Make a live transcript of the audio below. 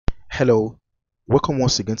Hello, welcome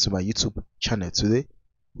once again to my YouTube channel. Today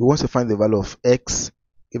we want to find the value of x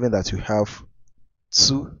given that we have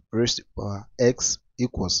 2 raised to the power x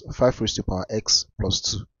equals 5 raised to the power x plus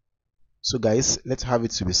 2. So guys, let's have it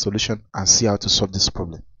to be solution and see how to solve this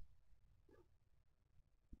problem.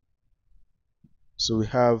 So we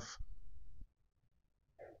have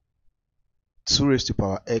 2 raised to the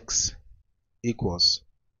power x equals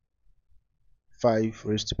 5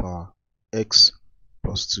 raised to the power x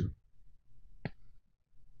plus 2.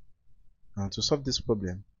 Now to solve this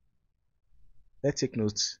problem, let's take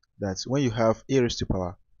note that when you have a raised to the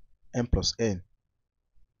power m plus n,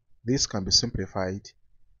 this can be simplified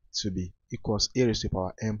to be equals a raised to the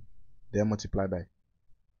power m then multiplied by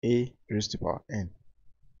a raised to the power n.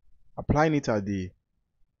 Applying it at the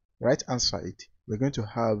right hand side, we're going to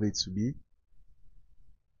have it to be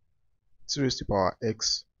 2 raised to the power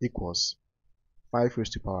x equals 5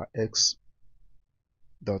 raised to the power x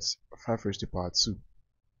dot 5 raised to the power 2.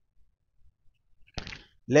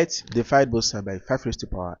 Let's divide both sides by 5 raised to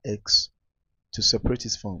the power x to separate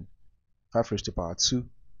its form 5 raised to the power 2.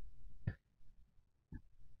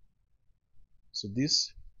 So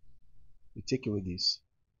this, we take away this,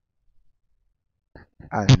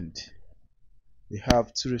 and we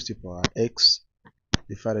have 2 raised to the power x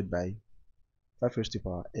divided by 5 raised to the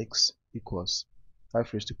power x equals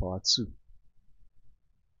 5 raised to the power 2.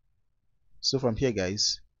 So from here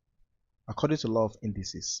guys, according to law of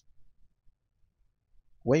indices,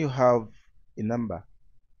 when you have a number,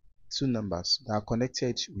 two numbers that are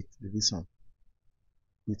connected with division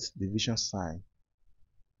sign,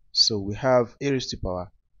 so we have a raised to the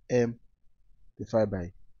power m divided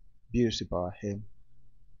by b raised to the power m.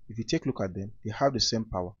 If you take a look at them, they have the same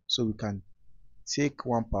power, so we can take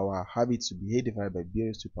one power, have it to be a divided by b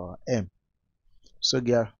raised to the power m. So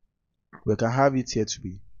here we can have it here to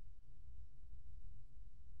be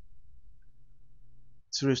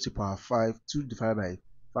 2 raised to the power 5, 2 divided by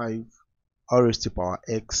 5 all raised to the power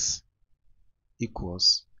x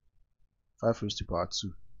equals 5 raised to the power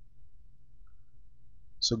 2.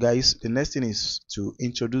 So guys, the next thing is to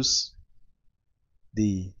introduce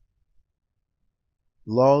the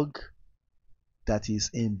log that is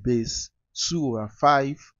in base 2 over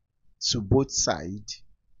 5 to both sides.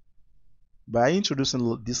 By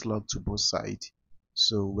introducing this log to both sides,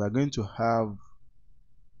 so we are going to have,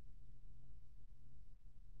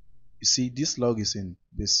 you see, this log is in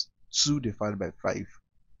base 2 divided by 5.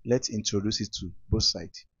 Let's introduce it to both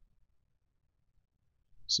sides.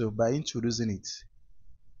 So by introducing it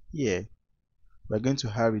here, we're going to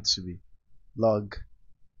have it to be log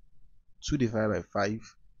 2 divided by 5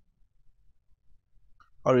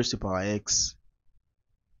 all raised to the power x,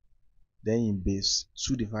 then in base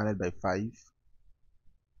 2 divided by 5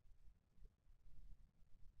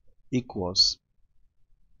 equals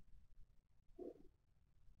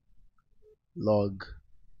log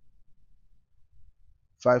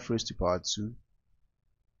 5 raised to the power 2,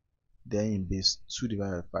 then in base 2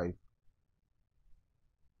 divided by 5.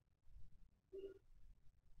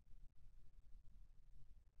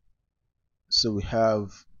 So we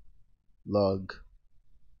have log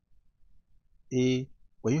a,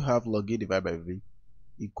 when you have log a divided by v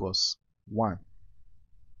equals 1.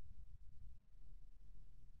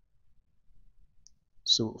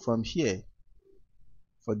 So from here,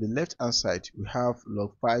 for the left hand side, we have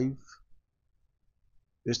log 5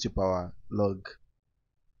 raised to the power log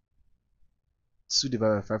 2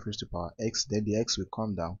 divided by 5 raised to the power x, then the x will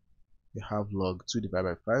come down. We have log 2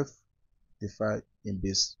 divided by 5 divided in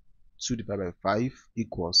base 2 divided by 5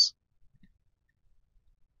 equals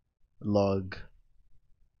log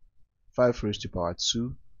 5 raised to the power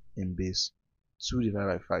 2 in base 2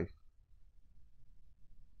 divided by 5.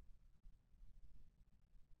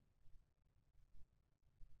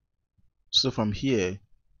 So from here,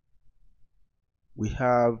 we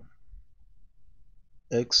have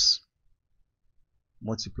x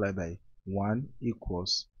multiplied by 1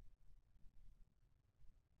 equals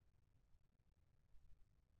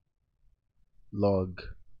log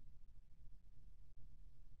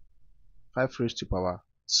 5 raised to the power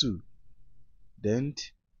 2. Then,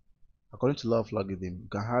 according to law of logarithm, you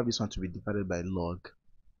can have this one to be divided by log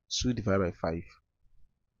 2 divided by 5.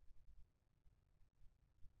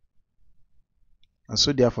 And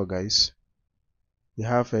so therefore guys, we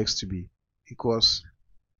have x to be equals,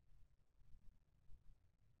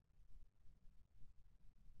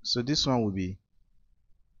 so this one will be,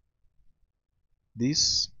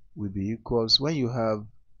 this will be equals, when you have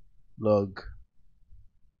log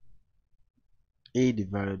a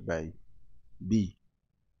divided by b,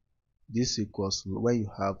 this equals when you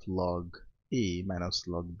have log a minus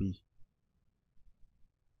log b.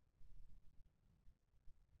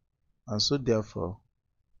 And so therefore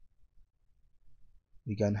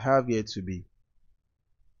we can have here to be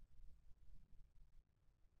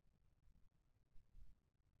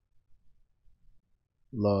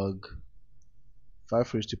log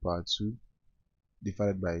 5 raised to power 2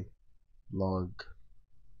 divided by log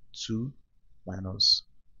 2 minus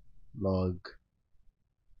log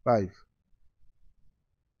 5.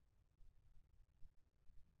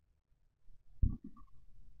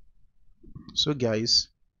 So guys,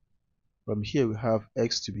 from here we have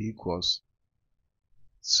x to be equals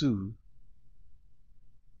 2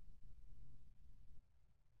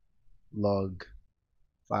 log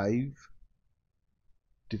 5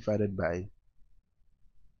 divided by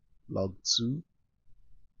log 2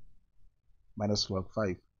 minus log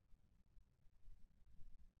 5.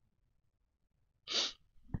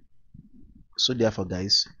 So therefore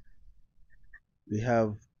guys, we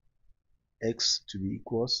have x to be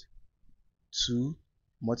equals 2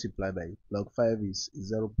 multiplied by log 5 is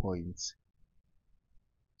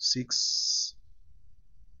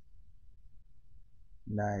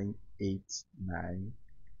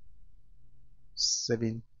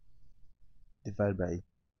divided by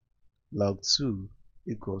log 2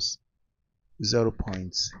 equals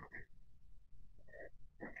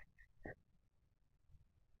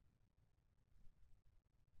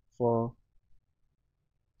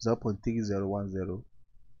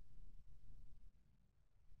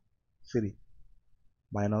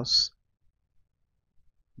minus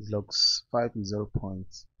log 5 is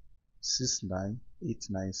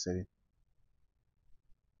 0.69897.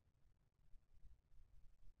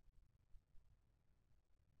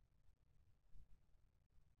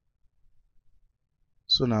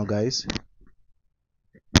 So now guys,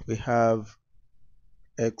 we have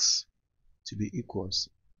x to be equals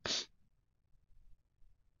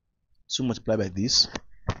 2 multiplied by this,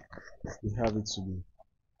 we have it to be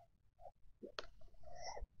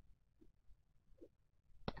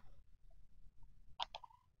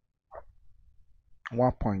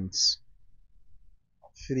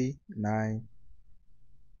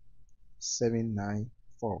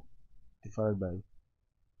 1.39794 divided by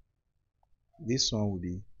this one will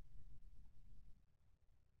be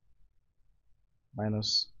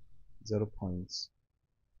minus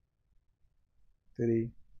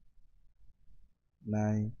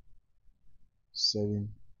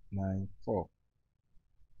 0.39794.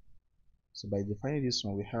 So by defining this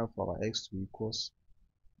one, we have our x to be equals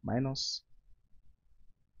minus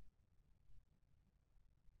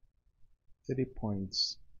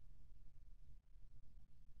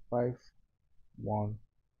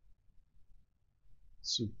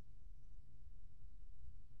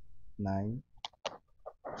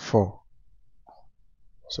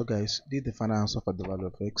So guys, this is the final answer for the value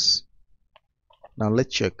of x. Now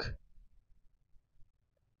let's check.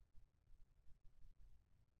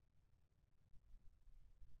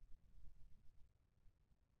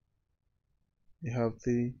 We have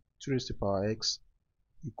 2 raised to the power x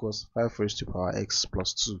equals 5 raised to the power x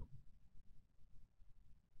plus 2.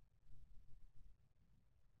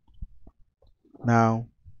 Now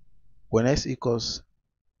when x equals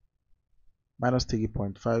minus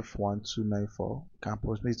 3.51294, can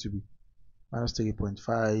approximate to be minus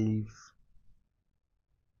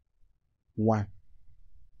 3.51.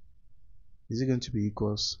 Is it going to be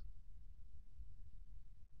equals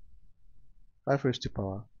 5 raised to the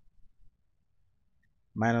power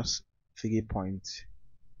minus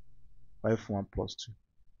 3.51 plus 2?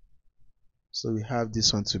 So we have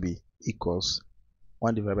this one to be equals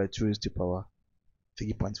 1 divided by 2 raised to the power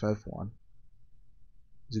 3.51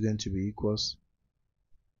 is going to be equals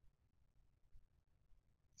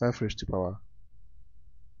 5 raised to the power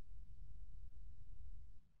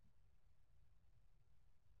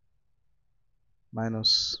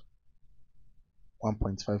minus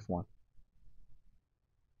 1.51.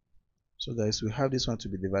 So guys, we have this one to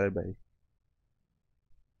be divided by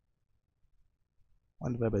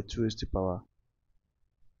 1 divided by 2 raised to the power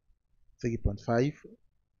 3.5,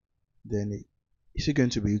 then it's going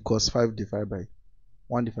to be equals 5 divided by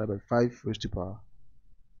 1 divided by 5 raised to the power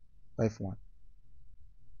 51.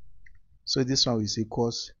 So this one is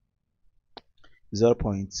equals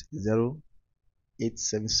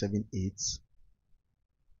 0.08778.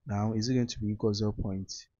 Now is it going to be equal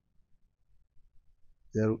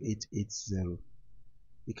 0.0880?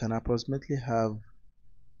 We can approximately have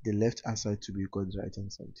the left hand side to be equal to the right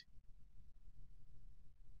hand side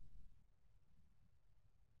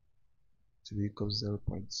to be equal to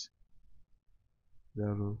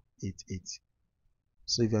 0.088.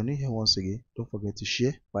 So if you are new here, once again, don't forget to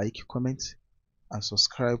share, like, comment and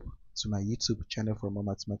subscribe to my YouTube channel for more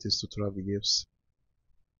mathematics tutorial videos.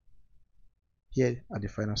 Here are the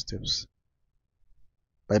final steps.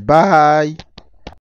 Bye bye.